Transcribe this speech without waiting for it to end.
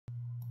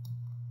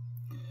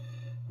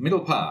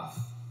Middle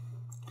path.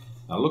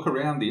 Now look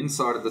around the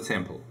inside of the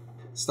temple.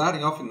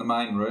 Starting off in the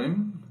main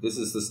room, this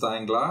is the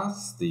stained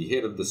glass, the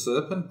head of the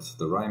serpent,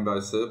 the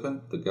rainbow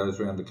serpent that goes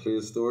around the clear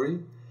story.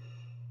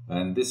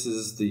 And this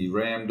is the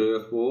rammed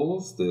earth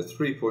walls. They're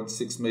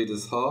 3.6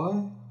 metres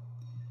high.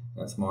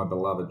 That's my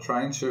beloved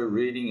trencher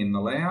reading in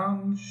the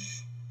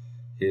lounge.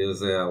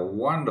 Here's our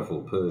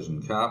wonderful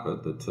Persian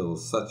carpet that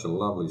tells such a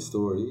lovely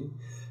story.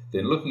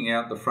 Then looking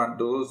out the front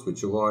doors,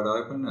 which are wide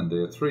open, and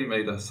they're 3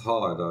 metres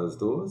high, those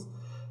doors.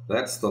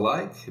 That's the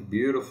lake,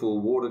 beautiful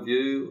water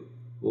view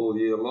all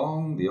year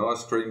long. The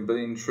ice cream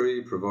bean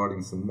tree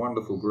providing some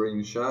wonderful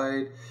green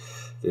shade.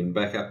 Then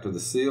back up to the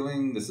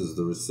ceiling. This is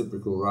the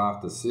reciprocal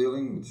rafter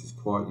ceiling, which is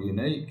quite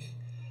unique.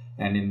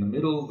 And in the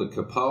middle, the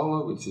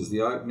cupola, which is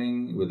the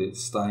opening with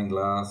its stained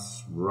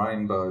glass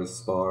rainbow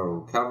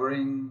spiral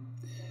covering.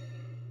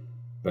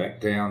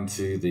 Back down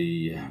to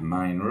the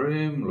main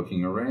room,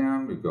 looking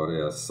around, we've got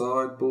our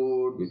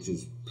sideboard, which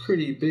is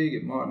pretty big.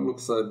 It mightn't look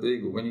so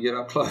big, but when you get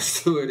up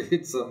close to it,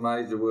 it's a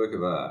major work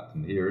of art.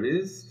 And here it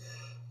is.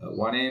 At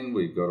one end,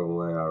 we've got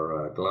all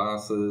our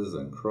glasses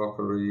and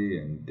crockery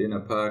and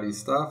dinner party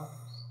stuff.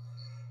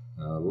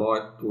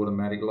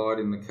 Automatic light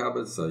in the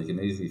cupboard, so you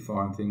can easily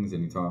find things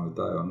any time of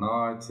day or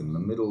night. In the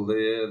middle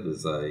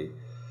there's a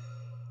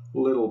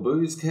little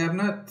booze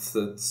cabinet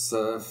that's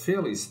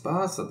fairly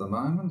sparse at the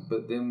moment,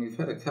 but then we've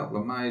had a couple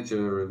of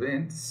major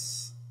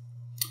events.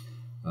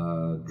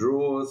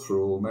 Drawers for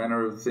all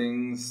manner of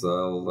things.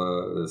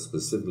 They're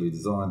specifically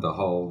designed to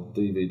hold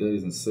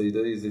DVDs and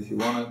CDs if you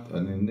want it.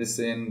 And in this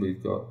end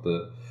we've got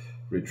the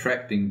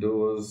retracting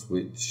doors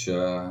which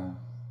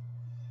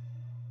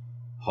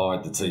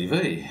hide the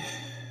TV.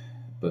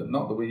 But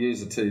not that we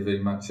use a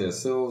TV much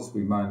ourselves,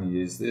 we mainly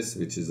use this,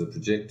 which is a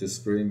projector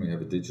screen. We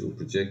have a digital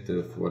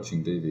projector for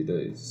watching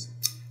DVDs.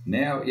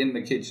 Now in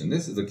the kitchen,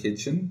 this is the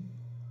kitchen.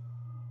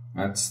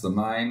 That's the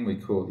main, we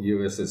call it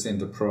USS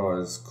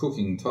Enterprise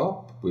cooking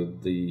top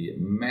with the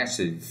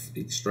massive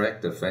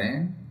extractor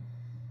fan.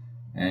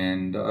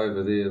 And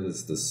over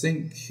there's the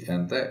sink,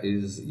 and that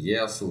is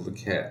Yousel the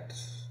cat.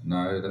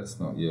 No, that's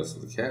not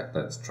Yousel the cat,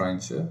 that's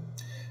Trencher.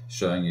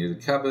 Showing you the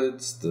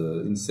cupboards,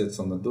 the insets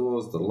on the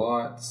doors, the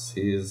lights.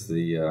 Here's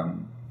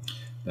the,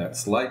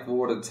 that's lake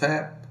water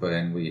tap,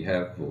 and we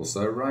have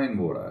also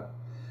rainwater,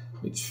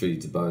 which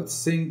feeds both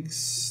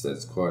sinks.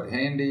 That's quite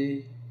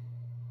handy.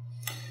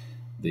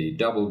 The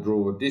double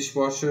drawer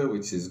dishwasher,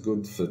 which is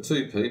good for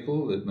 2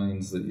 people. It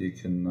means that you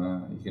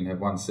can have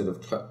one set of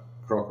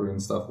crockery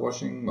and stuff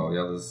washing while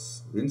the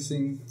other's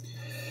rinsing.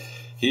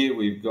 Here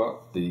we've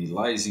got the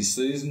Lazy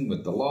Susan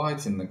with the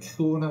light in the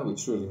corner,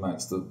 which really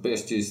makes the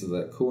best use of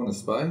that corner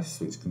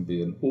space, which can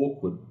be an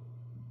awkward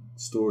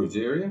storage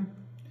area.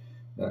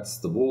 That's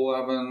the wall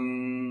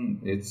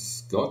oven.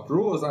 It's got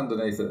drawers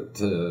underneath it,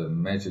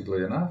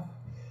 magically enough.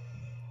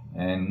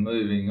 And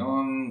moving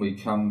on, we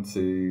come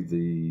to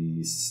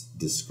the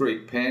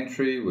discreet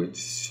pantry,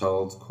 which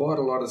holds quite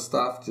a lot of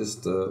stuff,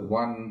 just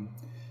one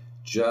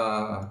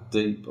jar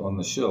deep on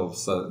the shelf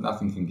so that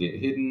nothing can get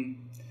hidden.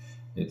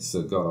 It's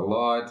got a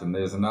light, and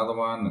there's another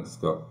one. It's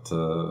got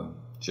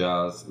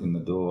jars in the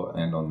door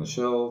and on the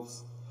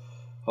shelves.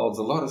 Holds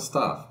a lot of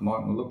stuff,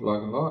 mightn't look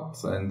like a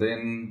lot. And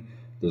then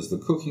there's the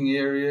cooking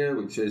area,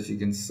 which, as you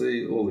can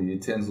see, all the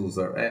utensils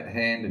are at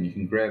hand and you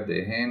can grab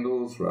their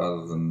handles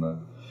rather than the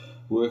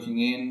working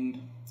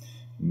end.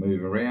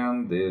 Move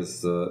around.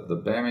 There's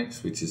the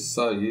Bamix, which is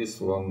so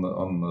useful on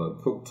the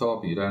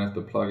cooktop. You don't have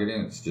to plug it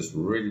in. It's just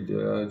ready to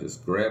go.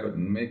 Just grab it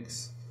and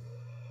mix.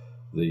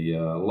 The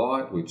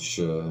light, which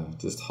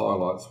just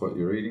highlights what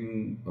you're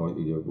eating, what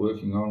you're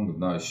working on with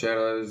no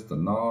shadows. The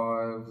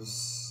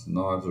knives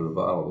are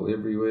available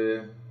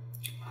everywhere.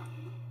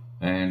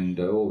 And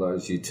all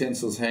those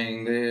utensils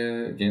hanging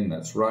there, again,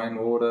 that's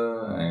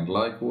rainwater and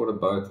lake water,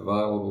 both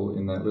available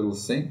in that little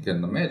sink.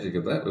 And the magic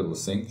of that little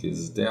sink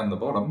is down the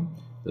bottom,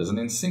 there's an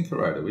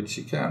incinerator, which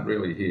you can't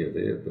really hear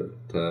there,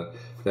 but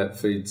that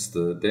feeds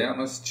the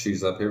downers,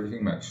 chews up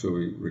everything, makes sure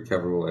we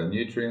recover all our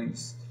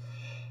nutrients.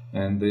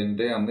 And then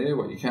down there,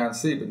 what you can't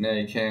see, but now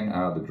you can,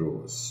 are the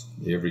drawers.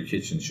 Every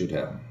kitchen should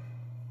have them.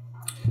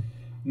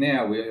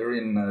 Now we're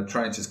in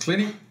Trencher's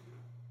clinic.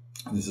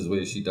 This is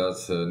where she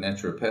does her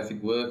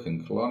naturopathic work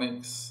and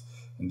colonics.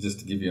 And just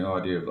to give you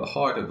an idea of the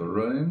height of the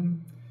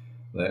room,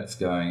 that's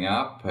going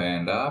up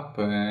and up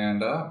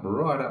and up,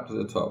 right up to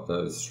the top.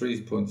 Those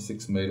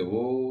 3.6 metre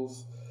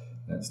walls.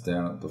 That's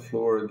down at the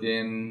floor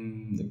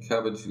again. The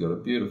cupboard, she's got a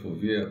beautiful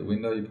view out the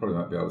window. You probably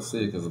won't be able to see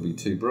it because it'll be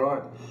too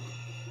bright.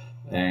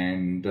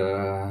 And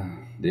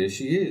there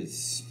she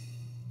is.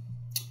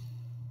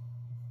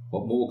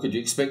 What more could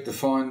you expect to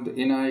find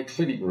in a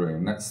clinic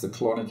room? That's the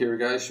colonic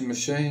irrigation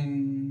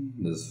machine.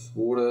 There's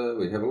water.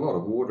 We have a lot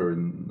of water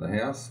in the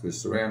house. We're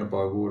surrounded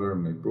by water,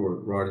 and we brought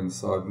it right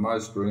inside.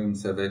 Most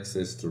rooms have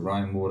access to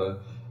rainwater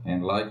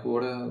and lake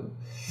water.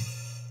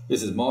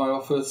 This is my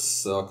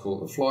office. I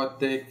call it the flight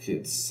deck.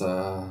 It's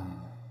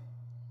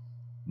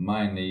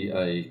mainly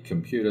a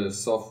computer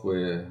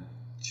software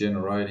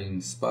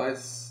generating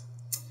space.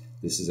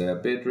 This is our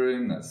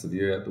bedroom. That's the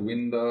view out the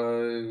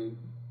window.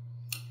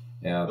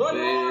 Our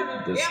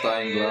bed, the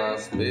stained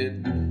glass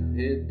bed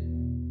head.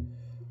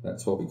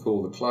 That's what we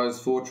call the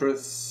closed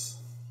fortress.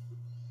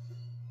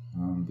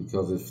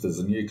 Because if there's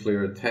a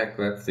nuclear attack,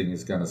 that thing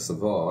is going to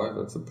survive.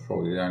 That's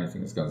probably the only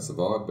thing that's going to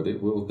survive, but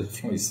it will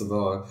definitely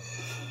survive.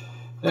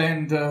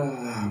 And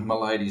my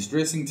lady's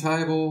dressing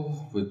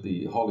table with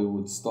the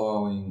Hollywood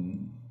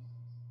styling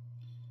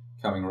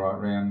coming right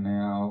round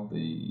now.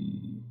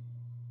 The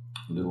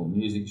little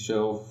music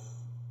shelf.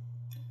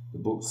 The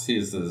books,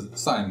 here's the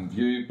same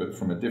view but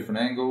from a different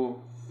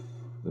angle.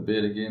 The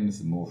bed again, this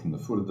is more from the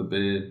foot of the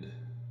bed.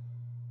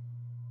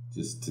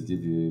 Just to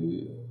give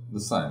you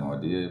the same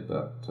idea,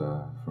 but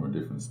from a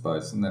different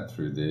space. And that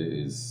through there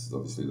is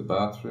obviously the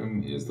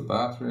bathroom. Here's the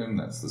bathroom,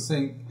 that's the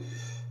sink.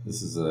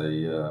 This is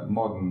a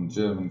modern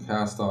German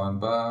cast iron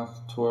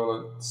bath,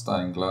 toilet,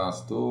 stained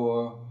glass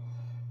door,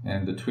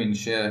 and the twin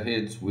shower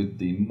heads with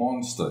the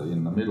monster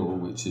in the middle,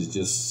 which is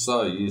just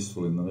so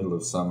useful in the middle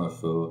of summer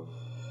for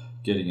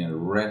getting a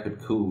rapid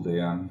cool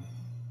down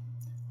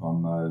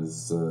on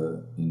those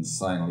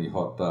insanely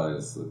hot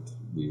days that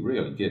we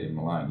rarely get in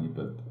Maloney,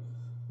 but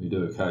we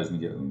do occasionally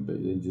get them. But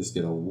you just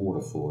get a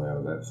waterfall out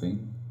of that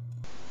thing.